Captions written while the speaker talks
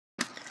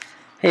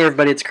Hey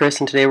everybody, it's Chris,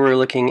 and today we're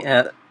looking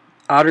at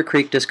Otter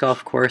Creek Disc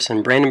Golf Course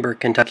in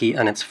Brandenburg, Kentucky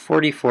on its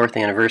 44th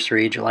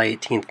anniversary. July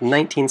 18th,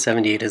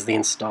 1978 is the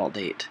install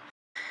date.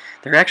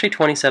 There are actually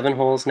 27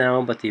 holes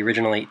now, but the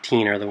original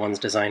 18 are the ones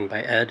designed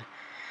by Ed,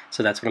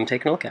 so that's what I'm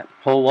taking a look at.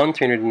 Hole 1,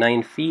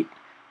 309 feet,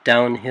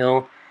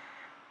 downhill.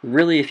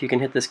 Really, if you can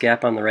hit this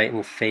gap on the right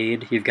and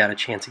fade, you've got a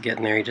chance of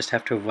getting there. You just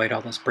have to avoid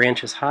all those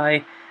branches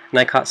high, and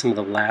I caught some of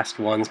the last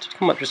ones to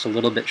come up just a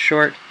little bit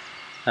short,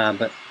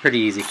 but pretty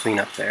easy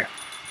cleanup there.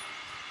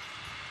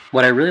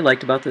 What I really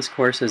liked about this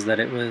course is that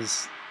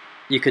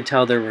you could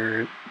tell there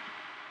were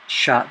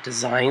shot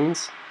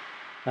designs.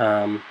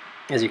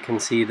 As you can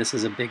see, this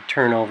is a big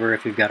turnover.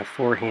 If you've got a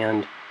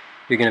forehand,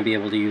 you're going to be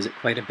able to use it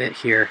quite a bit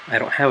here. I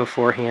don't have a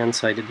forehand,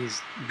 so I did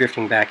these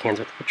drifting backhands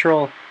with the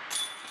Patrol,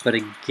 but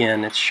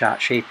again, it's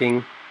shot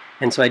shaping.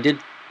 And so I did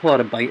pull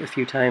out a bite a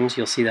few times.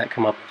 You'll see that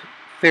come up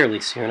fairly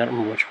soon. I don't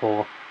remember which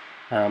hole.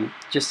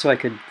 Just so I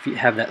could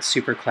have that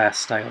super class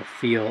style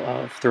feel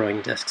of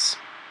throwing discs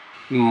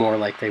more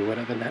like they would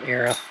have in that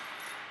era.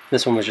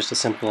 This one was just a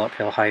simple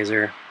uphill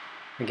hyzer.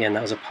 Again,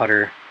 that was a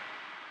putter.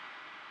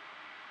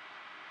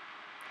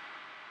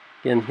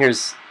 Again,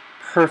 here's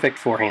perfect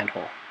forehand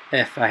hole,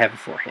 if I have a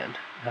forehand.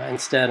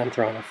 Instead, I'm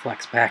throwing a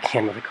flex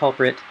backhand with a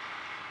culprit.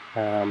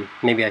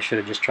 Maybe I should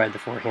have just tried the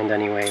forehand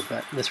anyway,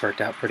 but this worked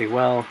out pretty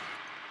well.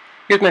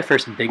 Here's my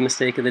first big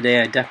mistake of the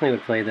day. I definitely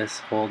would play this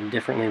hole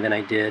differently than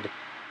I did.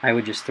 I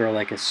would just throw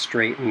like a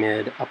straight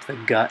mid up the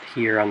gut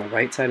here on the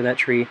right side of that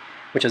tree,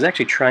 which I was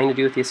actually trying to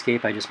do with the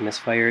escape. I just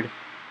misfired.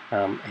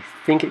 I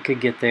think it could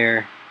get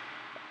there.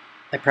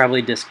 I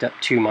probably disked up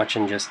too much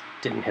and just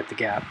didn't hit the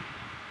gap.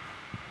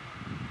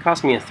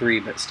 Cost me a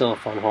 3, but still a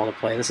fun hole to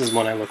play. This is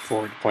one I look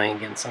forward to playing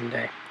again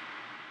someday.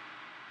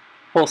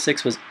 Hole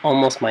 6 was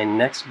almost my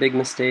next big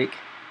mistake.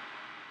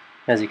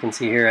 As you can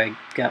see here, I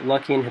got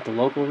lucky and hit the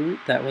local route.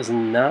 That was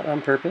not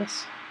on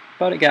purpose,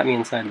 but it got me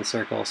inside the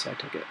circle, so I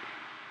took it.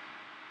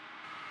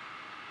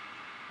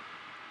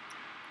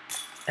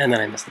 And then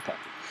I missed the putt.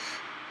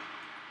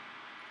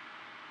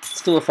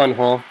 Still a fun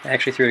hole. I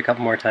actually threw it a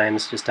couple more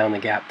times just down the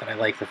gap, but I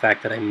like the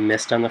fact that I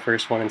missed on the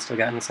first one and still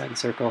got inside the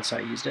circle, so I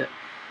used it.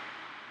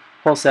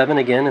 Hole 7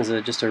 again is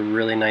just a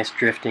really nice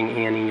drifting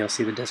Annie. You'll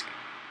see the disc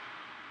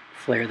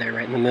flare there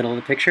right in the middle of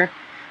the picture.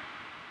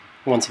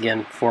 Once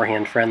again,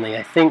 forehand friendly,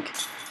 I think,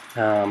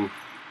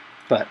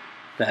 but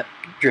that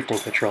drifting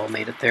Patrol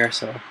made it there,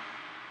 so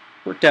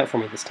worked out for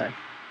me this time.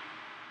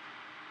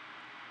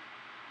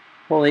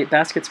 Hole 8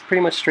 basket's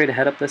pretty much straight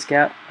ahead up this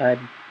gap. I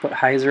put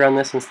hyzer on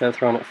this instead of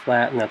throwing it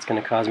flat, and that's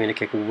going to cause me to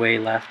kick way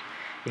left.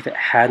 If it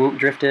hadn't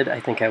drifted,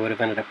 I think I would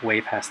have ended up way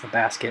past the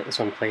basket. This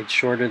one played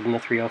shorter than the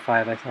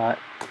 305, I thought.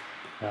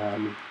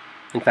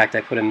 In fact,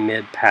 I put a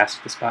mid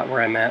past the spot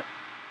where I'm at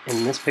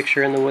in this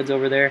picture in the woods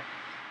over there,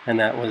 and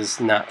that was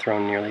not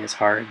thrown nearly as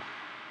hard.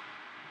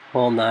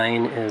 Hole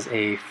 9 is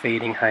a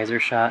fading hyzer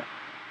shot.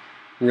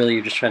 Really,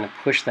 you're just trying to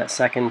push that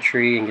second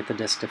tree and get the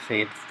disc to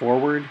fade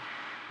forward,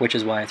 which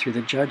is why I threw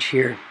the judge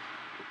here.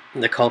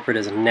 The culprit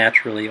is a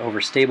naturally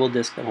overstable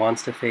disc that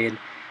wants to fade.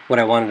 What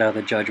I wanted out of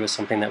the judge was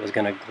something that was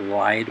going to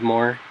glide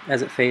more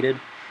as it faded.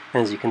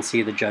 And as you can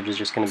see, the judge is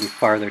just going to be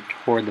farther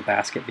toward the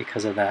basket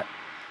because of that.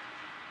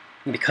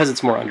 Because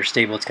it's more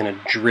understable, it's going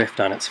to drift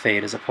on its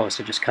fade as opposed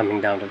to just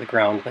coming down to the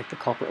ground like the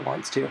culprit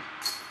wants to.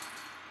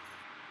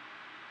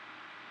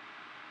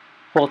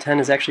 Hole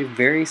 10 is actually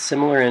very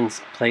similar in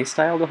play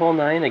style to hole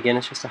 9. Again,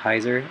 it's just a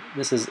hyzer.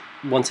 This is,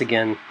 once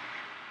again,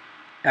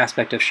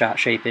 aspect of shot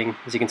shaping.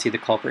 As you can see, the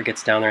culprit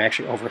gets down there. I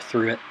actually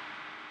overthrew it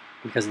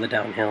because of the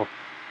downhill.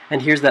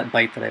 And here's that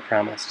bite that I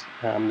promised.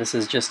 This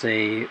is just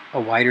a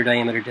wider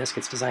diameter disc.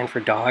 It's designed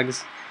for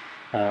dogs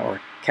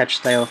or catch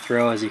style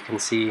throw. As you can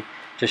see,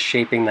 just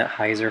shaping that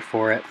hyzer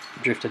for it,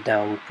 drifted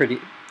down pretty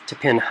to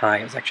pin high.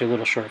 It was actually a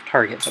little short of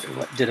target, but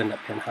it did end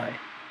up pin high.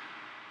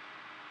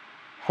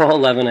 Hole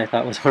 11 I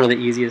thought was one of the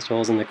easiest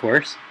holes in the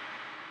course,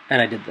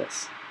 and I did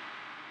this.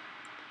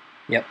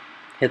 Yep.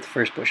 Hit the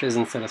first bushes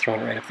instead of throwing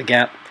it right up the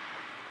gap.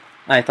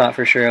 I thought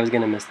for sure I was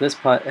going to miss this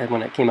putt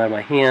when it came out of my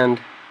hand,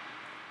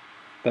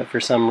 but for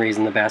some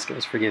reason the basket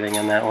was forgiving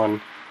on that one,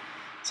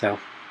 so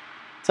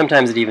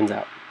sometimes it evens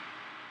out.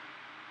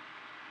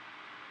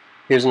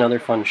 Here's another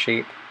fun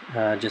shape.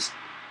 Just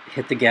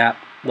hit the gap,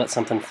 let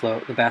something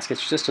float. The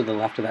basket's just to the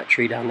left of that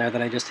tree down there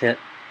that I just hit,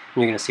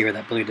 and you're going to see where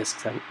that blue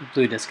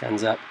disc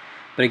ends up.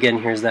 But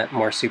again, here's that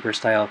more super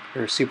style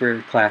or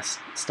super class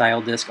style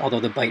disc,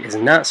 although the bite is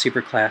not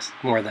super class,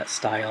 more of that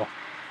style.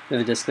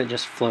 The disc that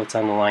just floats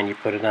on the line you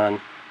put it on.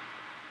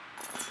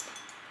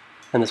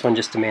 And this one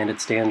just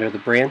demanded stay under the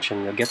branch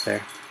and you'll get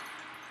there.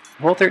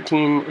 Hole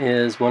 13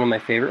 is one of my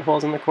favorite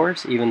holes in the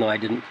course, even though I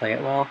didn't play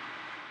it well.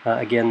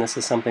 Again, this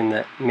is something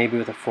that maybe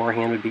with a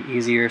forehand would be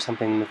easier,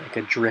 something with like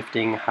a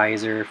drifting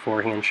hyzer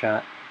forehand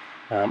shot.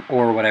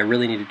 Or what I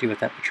really need to do with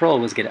that Patrol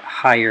was get it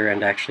higher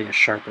and actually a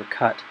sharper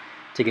cut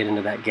to get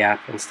into that gap.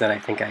 Instead, I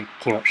think I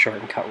came up short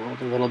and cut rolled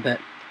a little bit.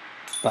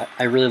 But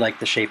I really like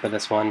the shape of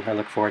this one. I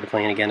look forward to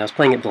playing it again. I was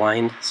playing it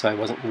blind, so I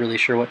wasn't really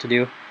sure what to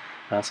do,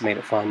 so made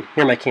it fun.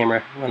 Here my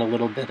camera went a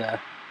little bit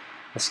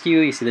askew.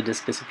 You see the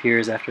disc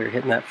disappears after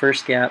hitting that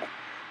first gap.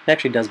 It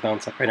actually does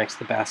bounce up right next to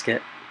the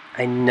basket.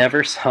 I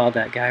never saw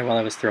that guy while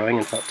I was throwing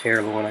and felt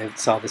terrible when I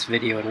saw this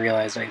video and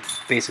realized I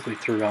basically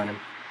threw on him.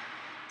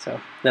 So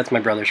that's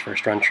my brother's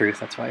first run truth.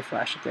 That's why I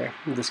flashed it there.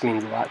 This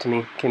means a lot to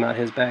me. Came out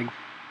his bag.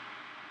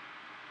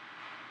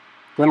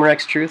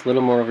 Glimmer-X truth, a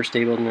little more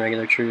overstable than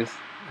regular truth.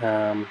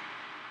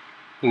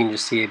 You can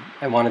just see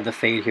I wanted the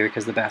fade here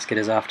because the basket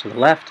is off to the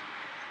left,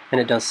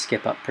 and it does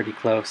skip up pretty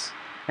close.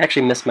 I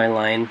actually missed my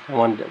line. I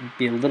wanted to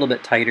be a little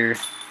bit tighter,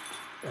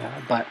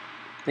 but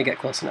they got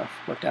close enough.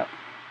 Worked out.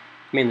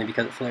 Mainly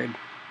because it flared.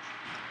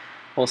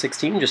 Hole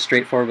 16, just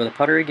straightforward with a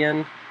putter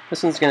again.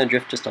 This one's going to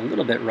drift just a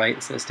little bit right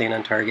instead of staying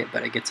on target,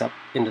 but it gets up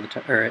into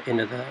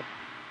the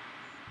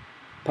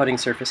putting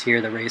surface here,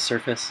 the raised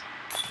surface.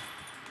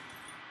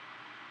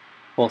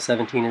 Hole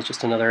 17 is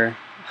just another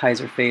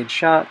hyzer fade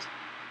shot.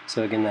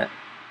 So again, that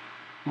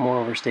more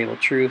overstable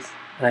truth.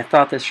 And I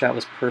thought this shot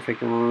was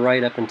perfect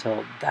right up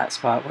until that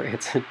spot where it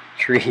hits a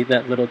tree,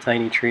 that little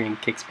tiny tree, and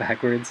kicks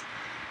backwards.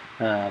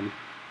 A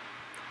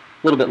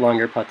little bit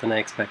longer putt than I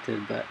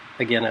expected, but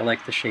again, I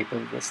like the shape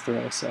of this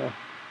throw, so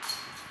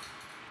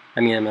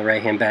I mean, I'm a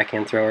right-hand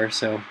backhand thrower,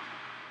 so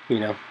you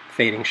know,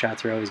 fading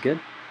shots are always good.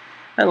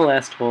 And the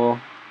last hole,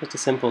 just a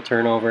simple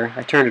turnover.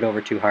 I turned it over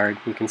too hard.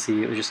 You can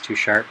see it was just too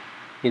sharp.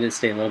 Needed to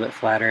stay a little bit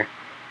flatter.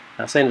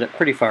 So I ended up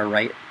pretty far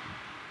right.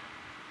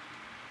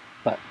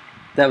 But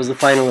that was the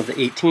final of the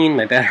 18.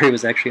 My battery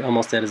was actually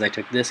almost dead as I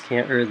took this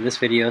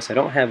video, so I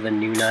don't have the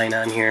new 9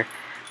 on here.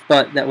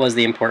 But that was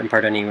the important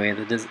part anyway,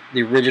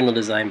 the original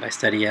design by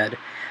Steady Ed.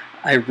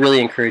 I really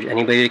encourage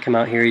anybody to come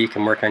out here. You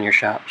can work on your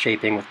shot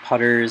shaping with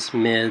putters,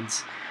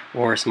 mids,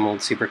 or some old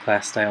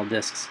Superclass style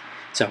discs.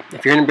 So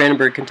if you're in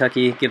Brandenburg,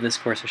 Kentucky, give this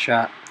course a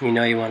shot. You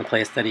know you want to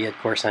play a Steady Ed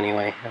course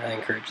anyway. I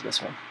encourage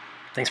this one.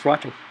 Thanks for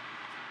watching.